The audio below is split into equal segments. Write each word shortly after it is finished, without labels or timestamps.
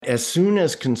as soon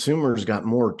as consumers got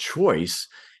more choice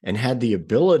and had the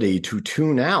ability to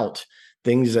tune out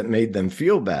things that made them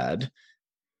feel bad,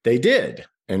 they did.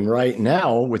 And right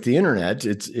now with the internet,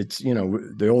 it's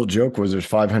the old joke was there's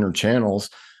 500 channels.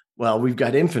 Well, we've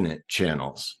got infinite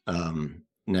channels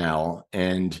now,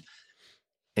 and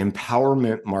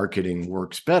empowerment marketing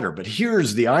works better. But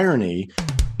here's the irony.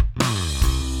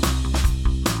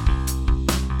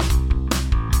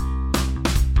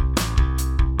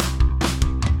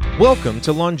 Welcome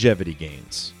to Longevity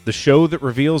Gains, the show that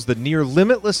reveals the near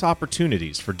limitless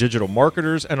opportunities for digital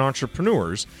marketers and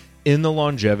entrepreneurs in the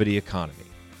longevity economy.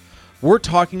 We're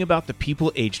talking about the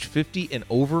people aged 50 and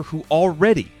over who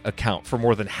already account for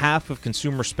more than half of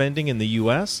consumer spending in the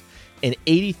U.S. and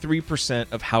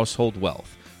 83% of household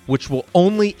wealth, which will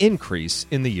only increase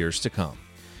in the years to come.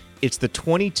 It's the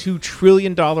 $22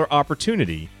 trillion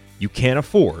opportunity you can't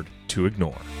afford to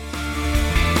ignore.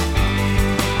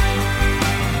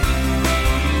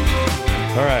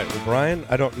 All right, well, Brian,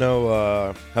 I don't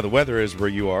know how the weather is where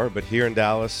you are, but here in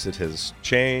Dallas, it has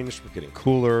changed. We're getting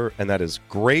cooler, and that is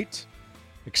great,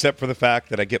 except for the fact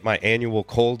that I get my annual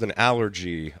cold and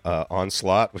allergy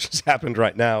onslaught, which has happened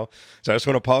right now. So I just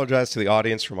want to apologize to the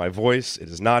audience for my voice. It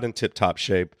is not in tip-top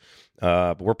shape,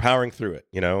 but we're powering through it.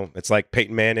 You know, it's like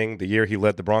Peyton Manning, the year he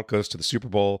led the Broncos to the Super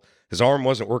Bowl. His arm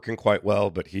wasn't working quite well,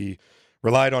 but he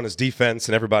relied on his defense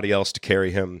and everybody else to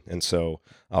carry him, and so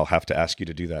I'll have to ask you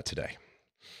to do that today.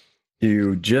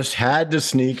 You just had to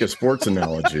sneak a sports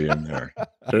analogy in there,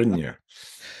 didn't you?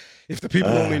 If the people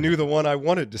only knew the one I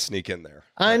wanted to sneak in there.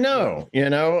 I know. You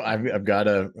know, I've got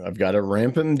to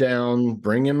ramp him down,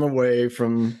 bring him away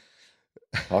from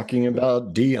talking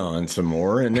about Dion some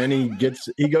more, and then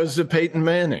he goes to Peyton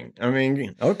Manning. I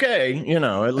mean, okay, you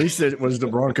know, at least it was the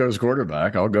Broncos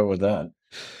quarterback. I'll go with that.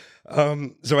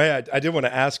 So hey, I did want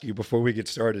to ask you before we get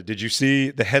started, did you see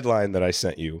the headline that I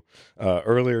sent you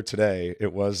earlier today?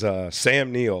 It was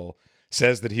Sam Neill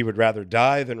says that he would rather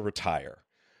die than retire,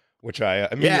 which I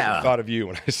immediately thought of you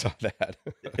when I saw that.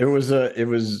 It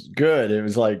was good. It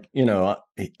was like, you know,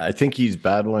 I think he's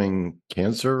battling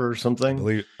cancer or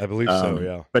something. I believe so,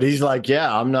 yeah. But he's like,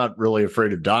 yeah, I'm not really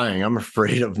afraid of dying. I'm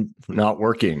afraid of not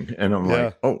working. And I'm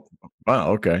like, oh,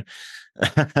 wow, okay.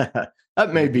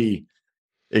 That may be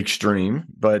extreme,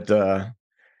 but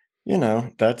you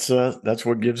know, that's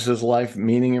what gives his life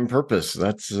meaning and purpose.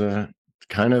 That's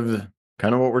kind of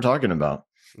what we're talking about.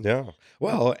 Yeah.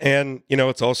 Well, and you know,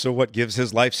 it's also what gives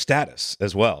his life status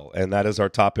as well. And that is our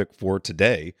topic for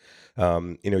today.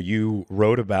 You know, you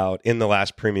wrote about in the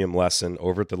last premium lesson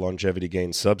over at the Longevity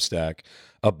Gains Substack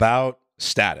about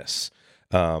status.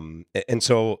 And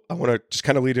so I want to just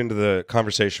kind of lead into the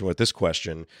conversation with this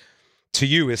question. To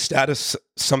you, is status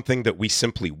something that we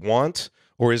simply want,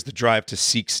 or is the drive to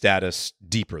seek status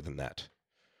deeper than that?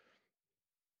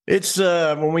 It's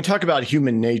when we talk about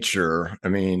human nature, I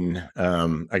mean,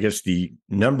 I guess the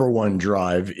number one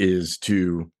drive is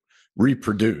to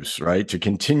reproduce, right? To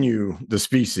continue the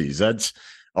species. That's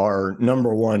our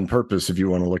number one purpose, if you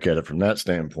want to look at it from that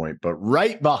standpoint. But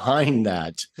right behind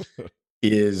that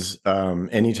is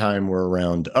anytime we're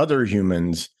around other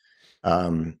humans,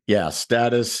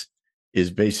 status is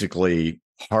basically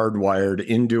hardwired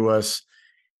into us.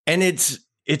 And it's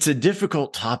a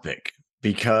difficult topic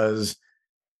because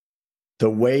the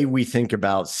way we think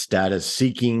about status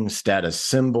seeking, status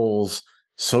symbols,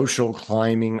 social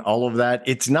climbing, all of that,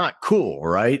 it's not cool,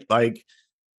 right? Like,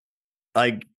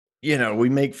 you know, we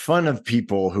make fun of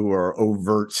people who are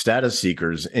overt status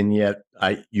seekers, and yet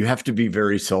you have to be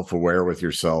very self-aware with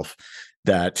yourself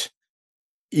that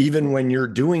even when you're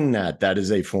doing that, that is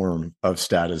a form of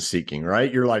status seeking,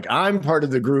 right? You're like, I'm part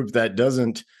of the group that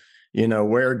doesn't, you know,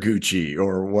 wear Gucci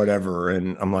or whatever.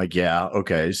 And I'm like, yeah,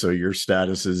 okay. So your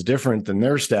status is different than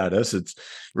their status. It's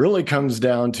really comes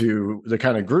down to the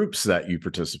kind of groups that you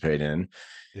participate in.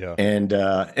 Yeah. And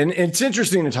it's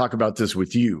interesting to talk about this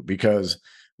with you because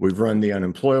we've run the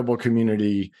unemployable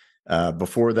community.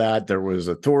 Before that, there was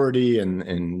Authority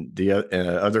and the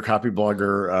other copy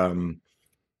blogger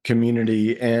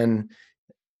community. And,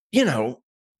 you know,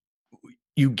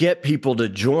 you get people to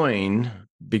join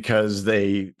because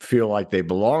they feel like they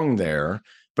belong there.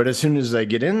 But as soon as they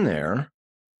get in there,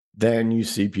 then you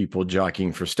see people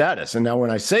jockeying for status. And now when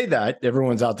I say that,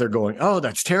 everyone's out there going, oh,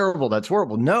 that's terrible. That's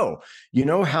horrible. No, you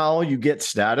know how you get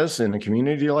status in a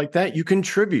community like that? You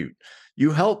contribute, you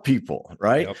help people,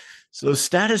 right? Yep. So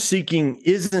status seeking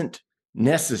isn't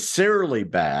necessarily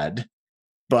bad.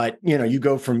 But, you know, you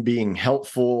go from being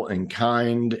helpful and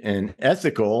kind and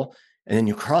ethical, and then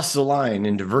you cross the line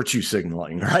into virtue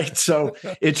signaling, right? So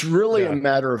it's really a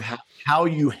matter of how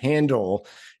you handle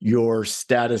your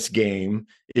status game,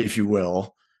 if you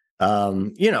will,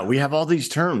 We have all these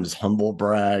terms: humble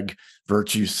brag,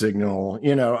 virtue signal.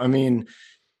 I mean,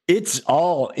 it's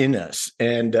all in us.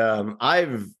 And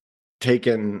I've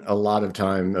taken a lot of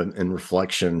time in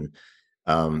reflection,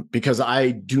 because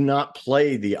I do not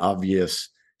play the obvious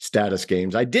status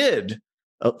games. I did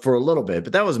for a little bit,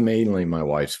 but that was mainly my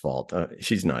wife's fault.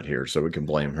 She's not here, so we can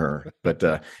blame her.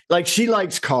 But like, she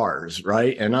likes cars,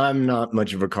 right? And I'm not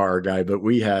much of a car guy, but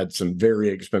we had some very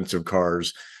expensive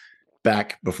cars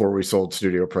back before we sold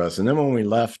Studio Press. And then when we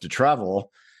left to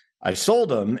travel, I sold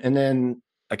them. And then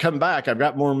I come back, I've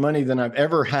got more money than I've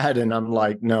ever had. And I'm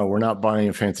like, no, we're not buying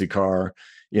a fancy car.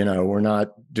 We're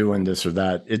not doing this or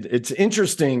that. It's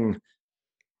interesting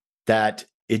that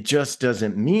it just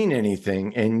doesn't mean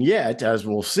anything. And yet, as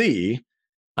we'll see,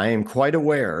 I am quite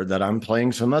aware that I'm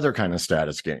playing some other kind of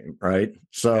status game, right?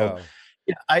 So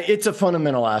it's a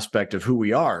fundamental aspect of who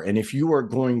we are. And if you are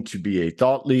going to be a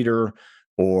thought leader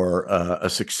or a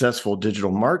successful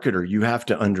digital marketer, you have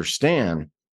to understand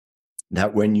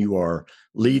that when you are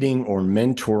leading or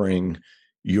mentoring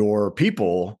your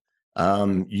people,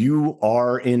 you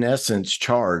are in essence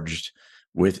charged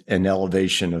with an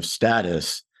elevation of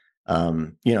status,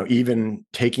 even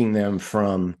taking them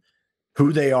from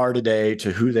who they are today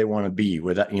to who they want to be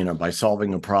by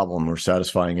solving a problem or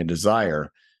satisfying a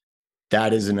desire.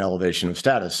 That is an elevation of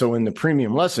status. So in the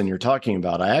premium lesson you're talking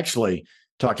about, I actually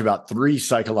talked about 3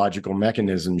 psychological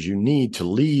mechanisms you need to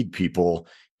lead people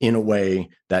in a way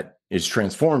that is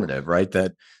transformative, right?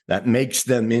 That makes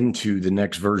them into the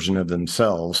next version of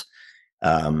themselves.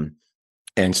 And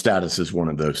status is one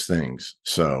of those things.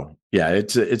 So yeah,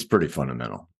 it's pretty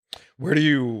fundamental. Where do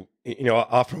you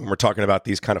often when we're talking about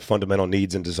these kind of fundamental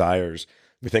needs and desires,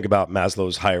 we think about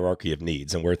Maslow's hierarchy of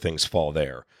needs and where things fall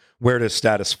there. Where does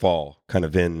status fall kind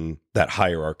of in that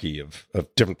hierarchy of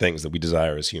different things that we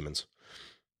desire as humans?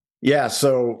 Yeah.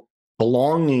 So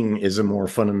belonging is a more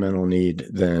fundamental need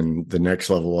than the next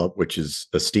level up, which is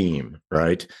esteem,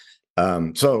 right?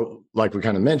 So like we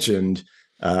kind of mentioned,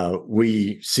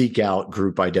 we seek out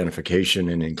group identification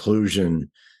and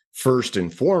inclusion first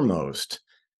and foremost.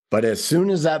 But as soon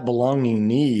as that belonging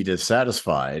need is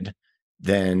satisfied,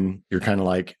 then you're kind of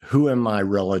like, who am I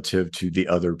relative to the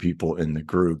other people in the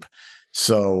group?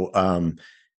 So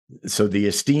the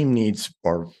esteem needs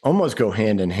are almost go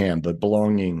hand in hand, but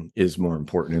belonging is more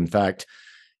important. In fact,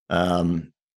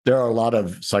 there are a lot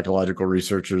of psychological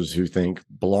researchers who think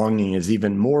belonging is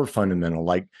even more fundamental,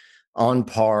 like on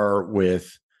par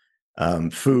with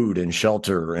food and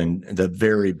shelter and the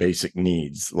very basic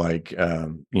needs, like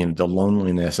the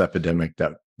loneliness epidemic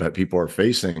that people are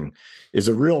facing is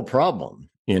a real problem.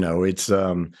 It's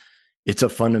a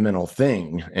fundamental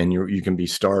thing, and you can be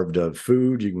starved of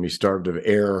food, you can be starved of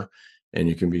air, and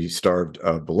you can be starved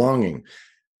of belonging.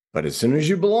 But as soon as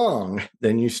you belong,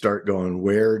 then you start going,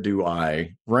 where do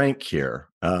I rank here?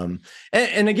 And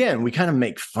again, we kind of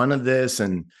make fun of this,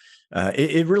 and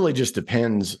it really just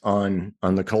depends on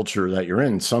the culture that you're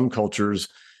in. Some cultures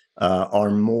are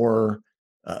more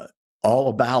all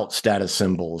about status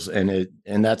symbols, and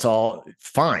that's all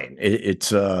fine.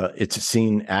 It's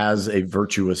seen as a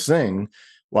virtuous thing,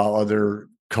 while other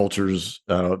cultures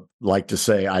like to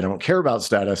say, "I don't care about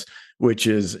status," which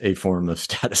is a form of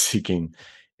status seeking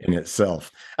in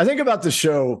itself. I think about the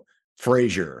show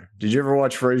Frasier. Did you ever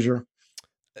watch Frasier?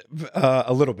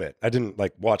 A little bit. I didn't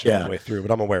watch it all the way through,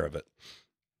 but I'm aware of it.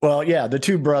 Well, yeah, the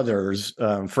two brothers,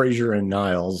 Frasier and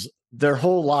Niles, their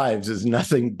whole lives is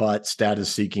nothing but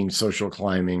status seeking, social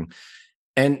climbing.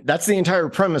 And that's the entire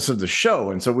premise of the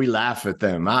show. And so we laugh at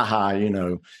them. Aha,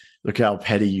 look how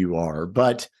petty you are.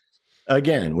 But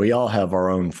again, we all have our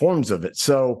own forms of it.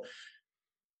 So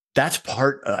that's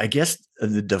part, I guess,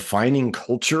 of the defining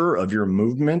culture of your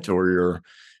movement or your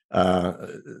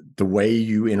the way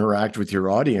you interact with your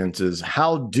audience is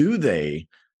how do they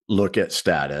look at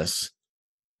status?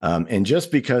 And just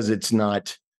because it's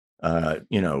not,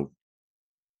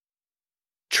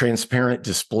 transparent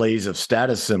displays of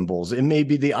status symbols, it may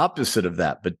be the opposite of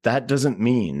that, but that doesn't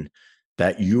mean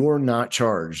that you're not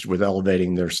charged with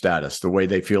elevating their status, the way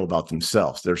they feel about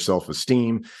themselves, their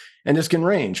self-esteem. And this can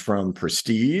range from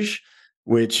prestige,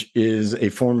 which is a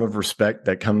form of respect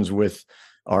that comes with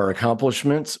our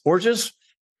accomplishments, or just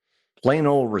plain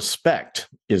old respect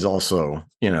is also,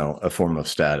 a form of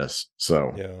status.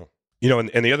 So, yeah.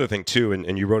 And the other thing too,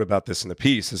 and you wrote about this in the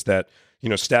piece, is that,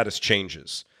 status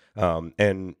changes.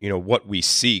 And what we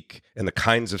seek and the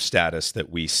kinds of status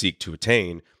that we seek to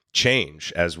attain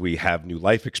change as we have new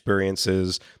life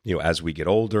experiences, as we get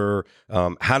older.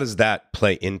 How does that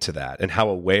play into that? And how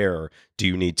aware do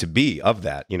you need to be of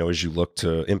that, as you look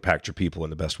to impact your people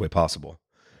in the best way possible?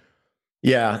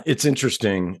 Yeah, it's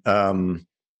interesting.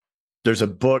 there's a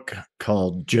book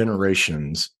called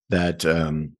Generations that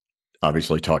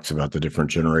obviously talks about the different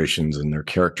generations and their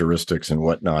characteristics and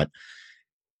whatnot.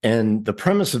 And the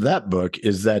premise of that book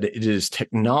is that it is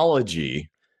technology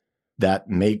that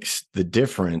makes the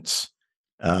difference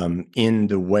in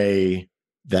the way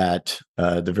that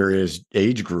the various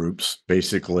age groups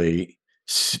basically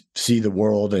see the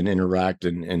world and interact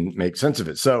and make sense of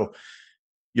it. So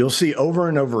you'll see over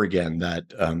and over again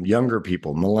that younger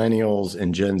people, millennials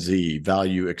and Gen Z,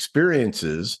 value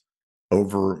experiences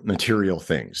over material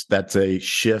things. That's a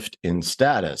shift in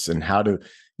status. And how do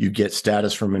you get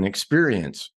status from an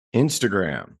experience?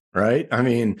 Instagram, right? I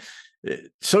mean,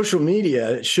 social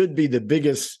media should be the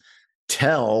biggest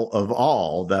tell of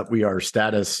all that we are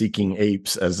status seeking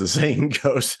apes, as the saying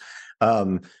goes.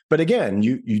 But again,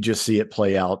 you just see it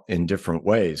play out in different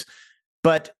ways.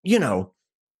 But,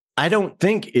 I don't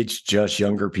think it's just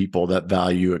younger people that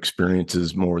value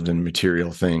experiences more than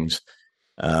material things.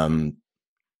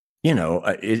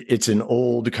 It's an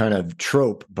old kind of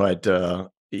trope, but,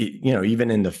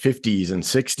 even in the 50s and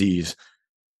 60s,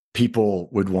 people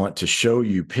would want to show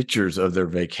you pictures of their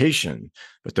vacation.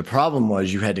 But the problem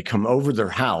was you had to come over their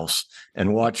house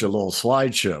and watch a little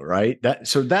slideshow, right?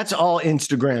 So that's all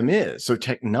Instagram is. So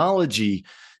technology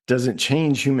doesn't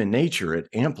change human nature, it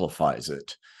amplifies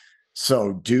it.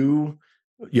 So do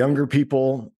younger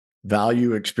people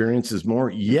value experiences more?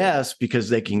 Yes, because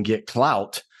they can get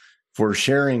clout for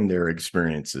sharing their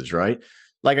experiences, right?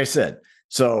 Like I said,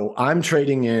 so I'm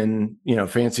trading in,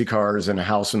 fancy cars and a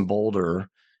house in Boulder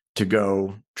to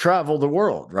go travel the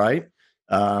world, right?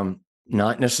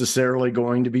 Not necessarily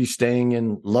going to be staying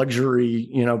in luxury,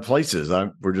 places.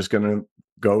 We're just going to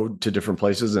go to different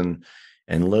places and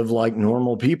live like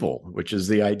normal people, which is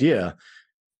the idea.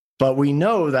 But we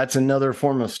know that's another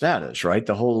form of status, right?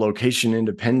 The whole location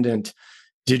independent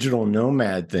digital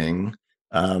nomad thing,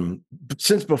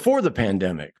 since before the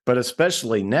pandemic, but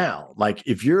especially now. Like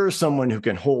if you're someone who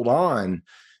can hold on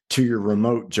to your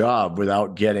remote job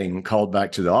without getting called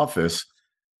back to the office,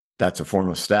 that's a form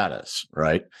of status,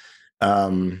 right?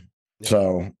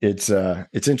 So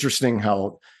it's interesting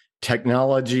how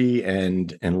technology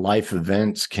and life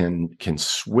events can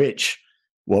switch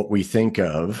what we think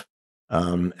of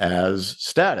as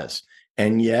status.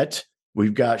 And yet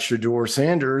we've got Shedeur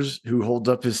Sanders who holds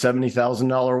up his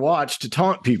 $70,000 watch to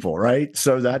taunt people, right?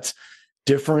 So that's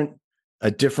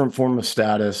a different form of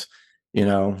status.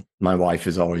 My wife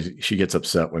she gets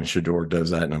upset when Shedeur does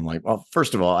that. And I'm like, well,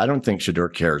 first of all, I don't think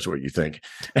Shedeur cares what you think.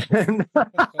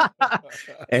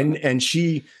 and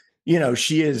she,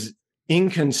 she is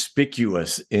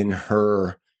inconspicuous in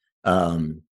her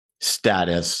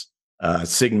status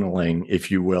signaling, if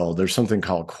you will. There's something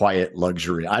called quiet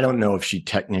luxury. I don't know if she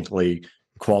technically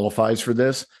qualifies for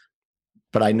this,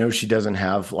 but I know she doesn't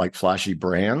have like flashy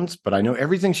brands, but I know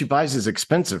everything she buys is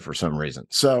expensive for some reason.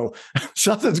 So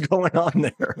something's going on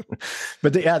there.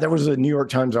 But there was a New York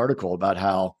Times article about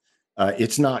how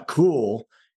it's not cool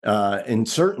in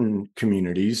certain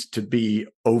communities to be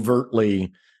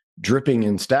overtly dripping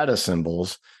in status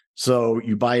symbols. So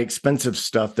you buy expensive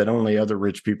stuff that only other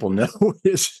rich people know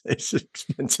is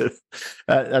expensive.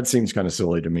 That seems kind of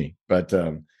silly to me, but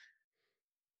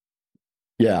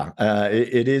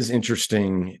it is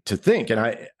interesting to think. And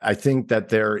I think that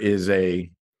there is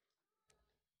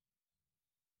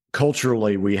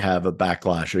culturally, we have a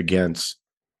backlash against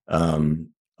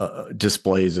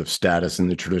displays of status in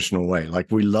the traditional way.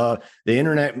 Like we love the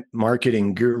internet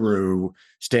marketing guru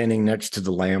standing next to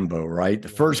the Lambo, right? The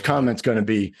first comment's going to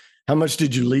be, how much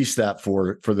did you lease that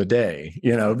for the day?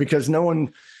 Because no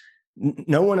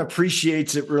one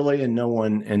appreciates it really,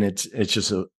 and it's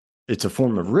just it's a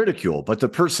form of ridicule. But the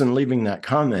person leaving that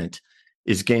comment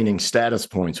is gaining status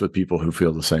points with people who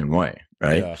feel the same way,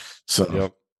 right? Yeah. So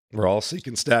yep. We're all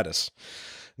seeking status,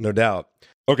 no doubt.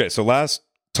 Okay, so last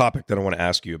topic that I want to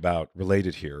ask you about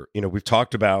related here. We've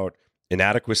talked about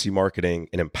inadequacy marketing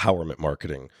and empowerment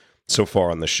marketing so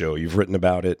far on the show. You've written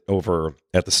about it over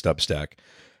at the Substack.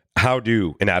 How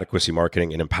do inadequacy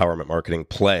marketing and empowerment marketing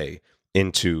play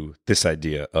into this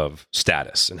idea of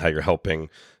status and how you're helping,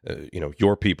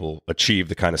 your people achieve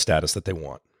the kind of status that they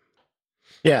want?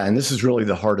 Yeah, and this is really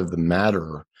the heart of the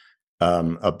matter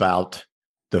about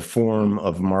the form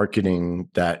of marketing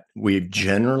that we've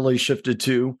generally shifted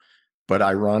to, but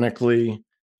ironically,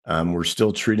 we're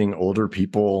still treating older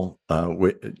people,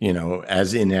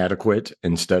 as inadequate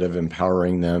instead of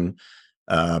empowering them,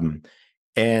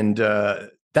 and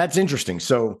that's interesting.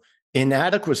 So,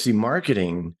 inadequacy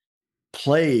marketing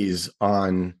plays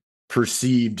on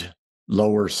perceived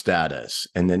lower status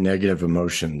and the negative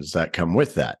emotions that come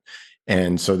with that.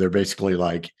 And so they're basically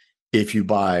like, if you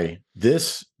buy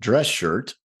this dress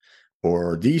shirt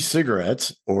or these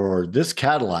cigarettes or this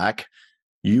Cadillac,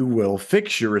 you will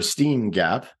fix your esteem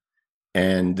gap.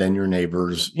 And then your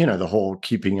neighbors, the whole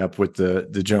keeping up with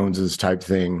the Joneses type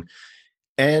thing.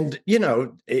 And,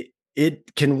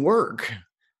 it can work.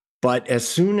 But as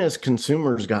soon as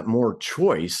consumers got more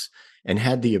choice and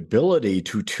had the ability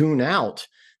to tune out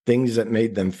things that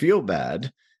made them feel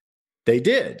bad, they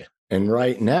did. And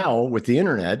right now with the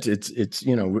internet, it's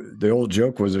the old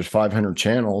joke was there's 500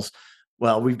 channels.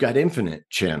 Well, we've got infinite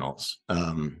channels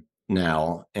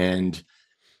now, and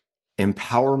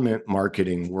empowerment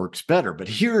marketing works better. But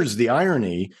here's the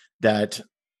irony that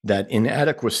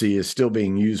inadequacy is still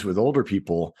being used with older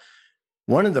people.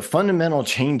 One of the fundamental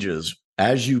changes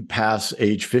as you pass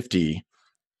age 50,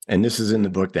 and this is in the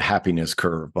book, The Happiness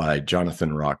Curve by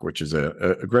Jonathan Rock, which is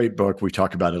a great book. We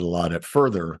talk about it a lot at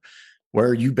Further,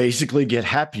 where you basically get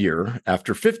happier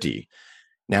after 50.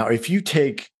 Now, if you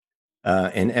take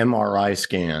an MRI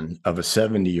scan of a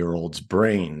 70-year-old's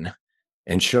brain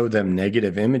and show them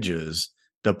negative images,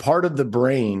 the part of the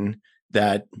brain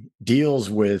that deals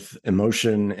with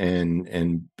emotion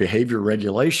and behavior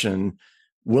regulation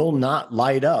will not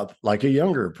light up like a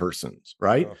younger person's,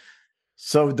 right? Oh.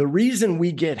 So the reason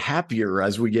we get happier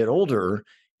as we get older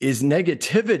is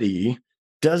negativity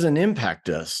doesn't impact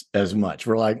us as much.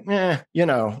 We're like,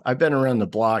 I've been around the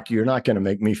block. You're not going to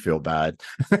make me feel bad,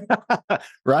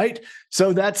 right?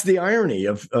 So that's the irony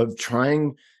of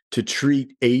trying to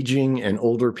treat aging and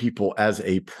older people as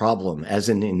a problem, as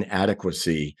an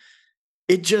inadequacy.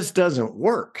 It just doesn't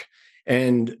work.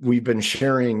 And we've been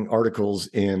sharing articles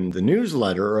in the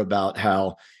newsletter about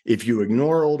how if you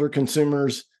ignore older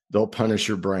consumers, they'll punish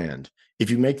your brand.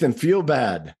 If you make them feel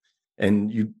bad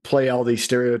and you play all these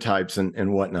stereotypes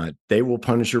and whatnot, they will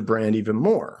punish your brand even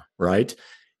more, right?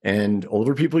 And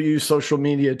older people use social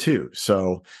media too.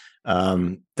 So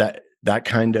that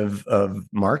kind of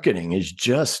marketing is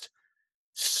just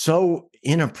so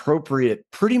inappropriate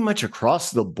pretty much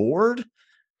across the board,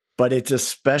 but it's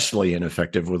especially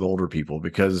ineffective with older people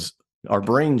because our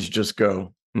brains just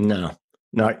go, no,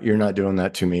 you're not doing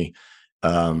that to me.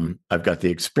 I've got the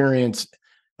experience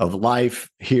of life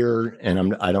here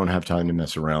and I don't have time to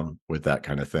mess around with that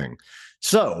kind of thing.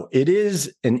 So it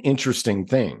is an interesting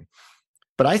thing,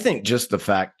 but I think just the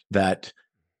fact that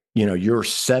your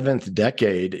seventh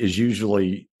decade is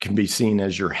usually can be seen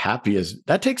as your happiest.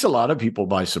 That takes a lot of people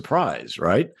by surprise,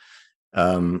 right?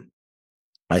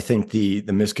 I think the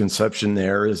misconception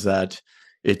there is that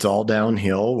it's all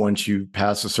downhill once you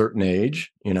pass a certain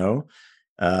age,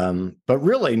 but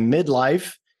really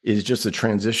midlife is just a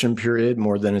transition period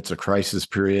more than it's a crisis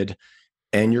period.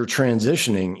 And you're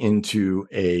transitioning into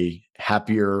a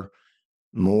happier,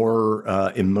 more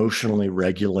emotionally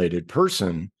regulated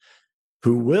person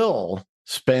who will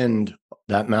spend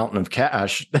that mountain of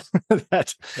cash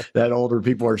that older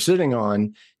people are sitting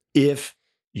on if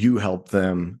you help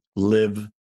them live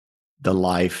the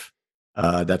life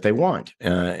that they want.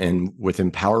 And with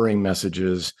empowering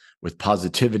messages, with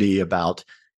positivity about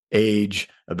age,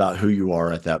 about who you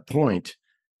are at that point.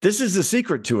 This is the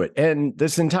secret to it. And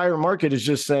this entire market is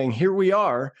just saying, here we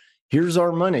are, here's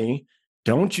our money.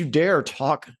 Don't you dare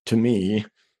talk to me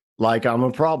like I'm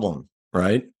a problem,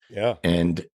 right? Yeah.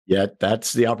 And yet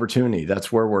that's the opportunity.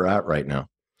 That's where we're at right now.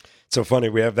 It's so funny.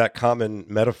 We have that common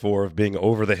metaphor of being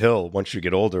over the hill once you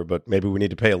get older, but maybe we need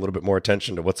to pay a little bit more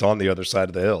attention to what's on the other side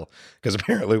of the hill because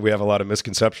apparently we have a lot of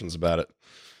misconceptions about it.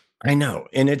 I know.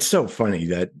 And it's so funny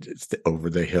that it's over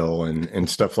the hill and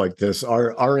stuff like this.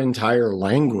 Our entire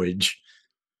language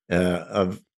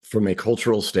from a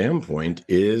cultural standpoint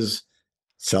is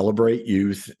celebrate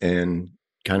youth and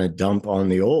kind of dump on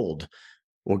the old.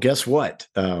 Well, guess what?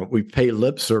 We pay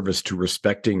lip service to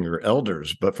respecting your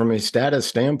elders, but from a status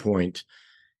standpoint,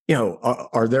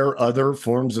 are there other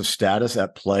forms of status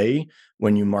at play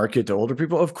when you market to older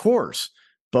people? Of course,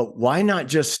 but why not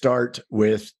just start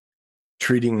with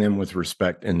treating them with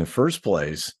respect in the first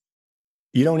place?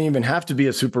 You don't even have to be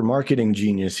a super marketing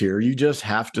genius here. You just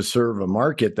have to serve a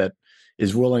market that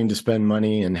is willing to spend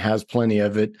money and has plenty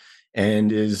of it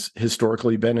and is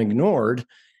historically been ignored.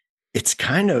 It's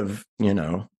kind of,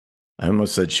 I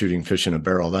almost said shooting fish in a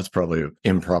barrel. That's probably an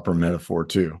improper metaphor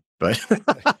too, but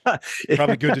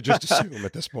probably good to just assume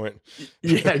at this point.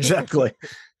 Yeah, exactly.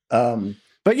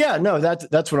 But yeah, no,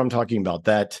 that's what I'm talking about.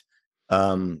 That,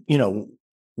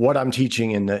 what I'm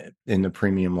teaching in the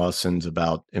premium lessons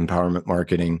about empowerment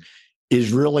marketing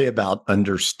is really about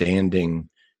understanding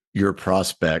your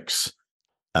prospects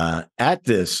at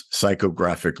this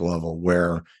psychographic level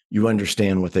where you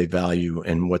understand what they value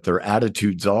and what their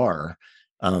attitudes are.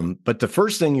 But the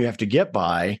first thing you have to get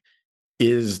by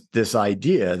is this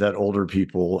idea that older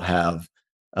people have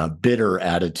bitter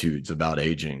attitudes about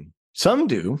aging. Some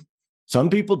do. Some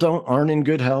people aren't in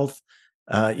good health.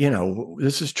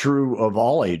 This is true of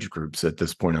all age groups at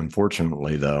this point,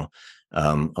 unfortunately, though.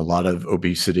 A lot of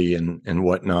obesity and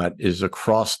whatnot is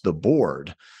across the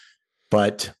board.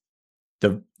 But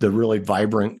the really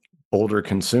vibrant older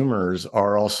consumers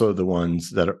are also the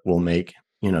ones that will make,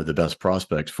 the best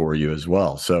prospects for you as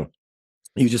well. So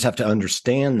you just have to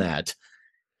understand that,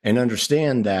 and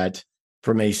understand that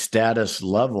from a status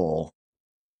level,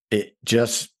 it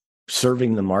just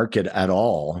serving the market at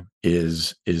all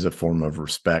is a form of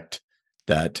respect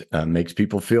that makes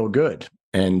people feel good.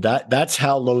 And that's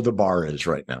how low the bar is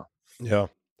right now. Yeah.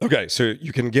 Okay. So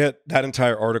you can get that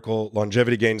entire article,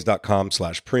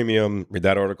 longevitygains.com/premium. Read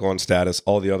that article on status,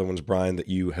 all the other ones, Brian, that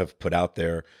you have put out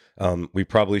there. We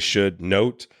probably should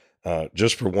note,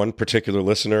 just for one particular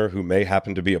listener who may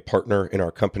happen to be a partner in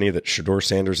our company, that Shedeur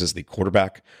Sanders is the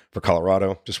quarterback for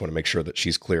Colorado. Just want to make sure that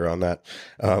she's clear on that.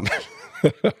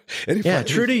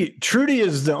 Trudy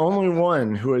is the only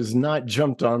one who has not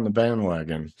jumped on the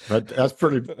bandwagon, but that's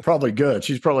probably good.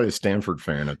 She's probably a Stanford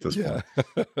fan at this point.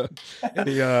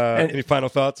 Any final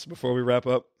thoughts before we wrap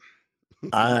up?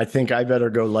 I think I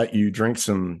better go let you drink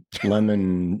some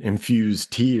lemon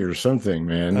infused tea or something,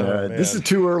 man. Man. This is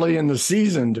too early in the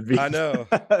season to be. I know.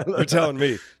 You're telling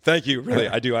me. Thank you. Really,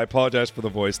 I do. I apologize for the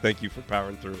voice. Thank you for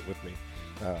powering through it with me.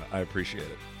 I appreciate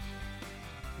it.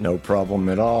 No problem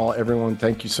at all. Everyone,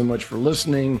 thank you so much for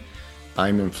listening.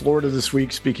 I'm in Florida this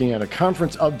week speaking at a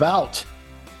conference about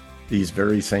these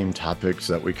very same topics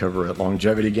that we cover at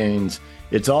Longevity Gains.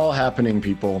 It's all happening,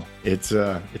 people. It's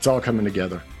all coming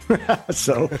together.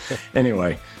 So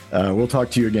anyway, we'll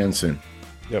talk to you again soon.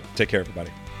 Yep. Take care,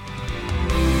 everybody.